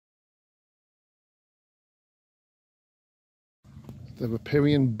the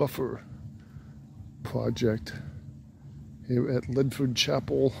riparian buffer project here at Ledford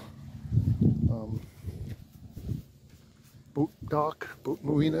Chapel boat dock, boat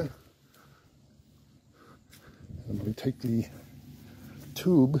marina. I'm going to take the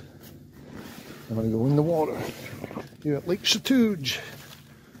tube. I'm going to go in the water here at Lake Chatuge.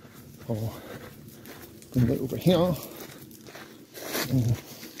 Oh, right over here. And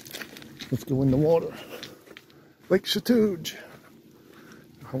let's go in the water. Lake Chatuge.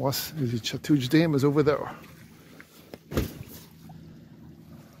 The Chatuge Dam is over there.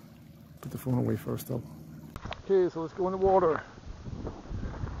 Put the phone away first though. Okay, so let's go in the water.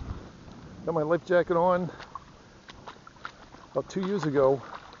 Got my life jacket on. About 2 years ago,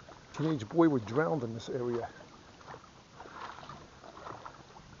 a teenage boy was drowned in this area.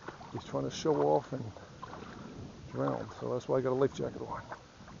 He's trying to show off and drowned, so that's why I got a life jacket on.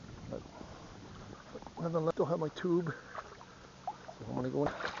 But nonetheless, I still have my tube, so I'm going to go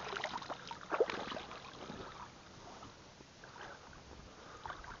in.